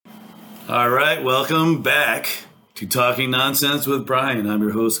All right, welcome back to Talking Nonsense with Brian. I'm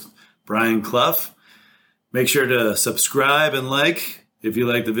your host, Brian Clough. Make sure to subscribe and like if you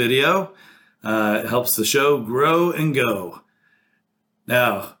like the video. It helps the show grow and go.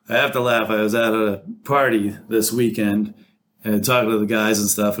 Now, I have to laugh. I was at a party this weekend and talking to the guys and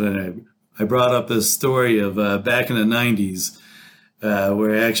stuff, and I brought up this story of back in the 90s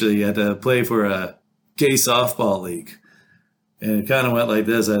where I actually had to play for a gay softball league. And it kind of went like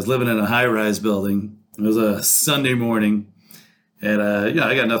this. I was living in a high-rise building. It was a Sunday morning, and I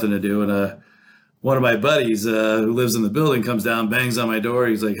got nothing to do. And one of my buddies who lives in the building comes down, bangs on my door.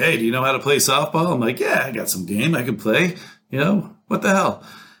 He's like, "Hey, do you know how to play softball?" I'm like, "Yeah, I got some game. I can play. What the hell?"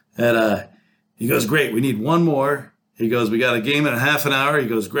 And he goes, "Great. We need one more." He goes, "We got a game in a half an hour." He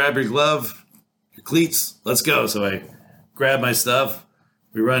goes, "Grab your glove, your cleats. Let's go." So I grab my stuff.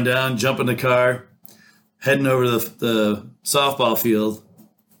 We run down, jump in the car, heading over to the softball field.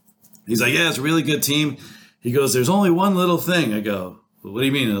 He's like, "Yeah, it's a really good team." He goes, "There's only one little thing." I go, "Well, what do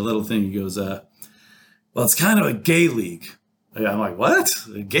you mean a little thing?" He goes, "Well, it's kind of a gay league." I'm like, "What?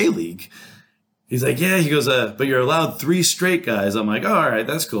 A gay league?" He's like, "Yeah." He goes, "But you're allowed 3 straight guys." I'm like, "Oh, all right,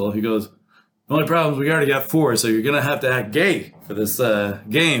 that's cool." He goes, "The only problem is we already got 4, so you're going to have to act gay for this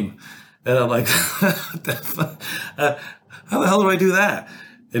game." And I'm like, "What the fuck? How the hell do I do that?"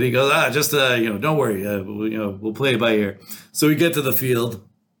 And he goes, don't worry. We'll play it by ear. So we get to the field,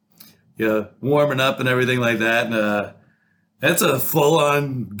 warming up and everything like that. And that's a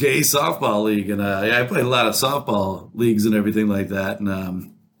full-on gay softball league. And I played a lot of softball leagues and everything like that.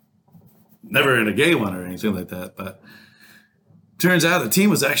 And never in a gay one or anything like that. But turns out the team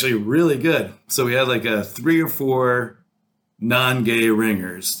was actually really good. So we had like 3 or 4 non-gay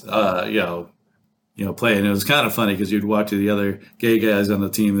ringers, playing. It was kind of funny because you'd walk to the other gay guys on the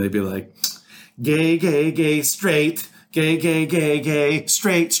team. And they'd be like, "Gay, gay, gay, straight, gay, gay, gay, gay,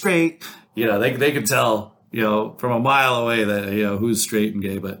 straight, straight." They could tell, from a mile away that, who's straight and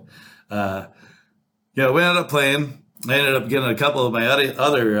gay. But, we ended up playing. I ended up getting a couple of my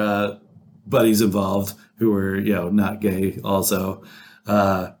other buddies involved who were, not gay also.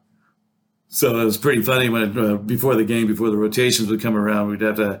 So it was pretty funny when before the rotations would come around, we'd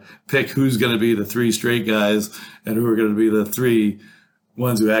have to pick who's going to be the 3 straight guys and who are going to be the 3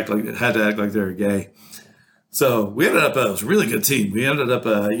 ones who had to act like they were gay. So we ended up, it was a really good team. We ended up,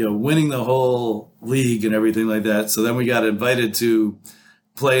 winning the whole league and everything like that. So then we got invited to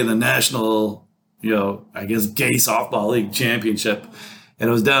play in the national, gay softball league championship. And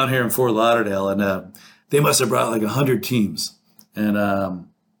it was down here in Fort Lauderdale, and they must have brought like 100 teams. And,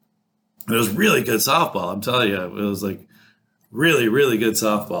 it was really good softball. I'm telling you, it was like really, really good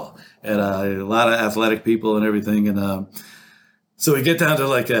softball, and a lot of athletic people and everything. And so we get down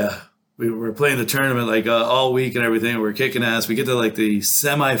to we were playing the tournament all week and everything. And we're kicking ass. We get to the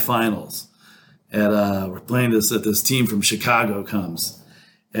semifinals, and we're playing this team from Chicago comes,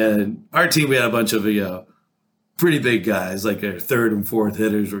 and our team, we had a bunch of pretty big guys, like our 3rd and 4th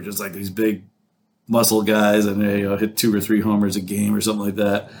hitters were just like these big muscle guys, and they hit 2 or 3 homers a game or something like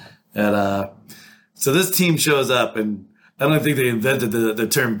that. And so this team shows up, and I don't think they invented the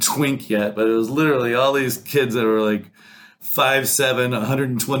term twink yet, but it was literally all these kids that were like 5'7",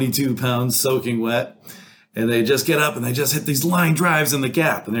 122 pounds soaking wet. And they just get up and they just hit these line drives in the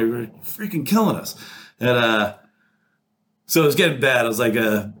gap, and they were freaking killing us. And so it was getting bad. It was like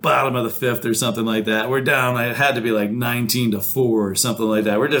a bottom of the 5th or something like that. We're down. It had to be like 19-4 or something like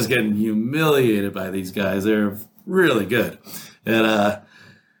that. We're just getting humiliated by these guys. They're really good. And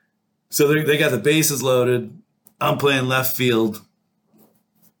so they got the bases loaded. I'm playing left field.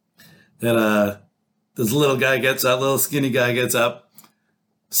 And this little skinny guy gets up.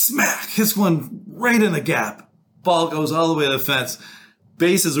 Smack! Hits one right in the gap. Ball goes all the way to the fence.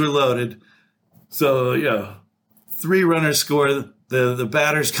 Bases were loaded. So, 3 runners score. The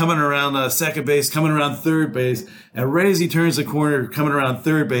batter's coming around second base, coming around third base. And right as he turns the corner, coming around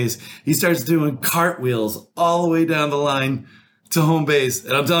third base, he starts doing cartwheels all the way down the line to home base.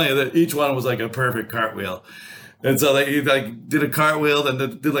 And I'm telling you that each one was like a perfect cartwheel. And so he did a cartwheel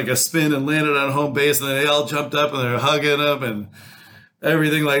and did like a spin and landed on home base. And then they all jumped up and they're hugging him and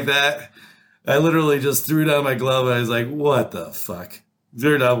everything like that. I literally just threw down my glove and I was like, what the fuck?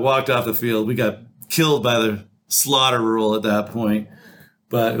 Turned out, walked off the field. We got killed by the slaughter rule at that point.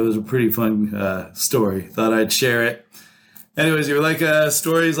 But it was a pretty fun story. Thought I'd share it. Anyways, if you like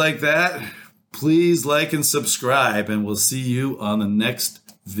stories like that, please like and subscribe, and we'll see you on the next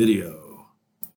video.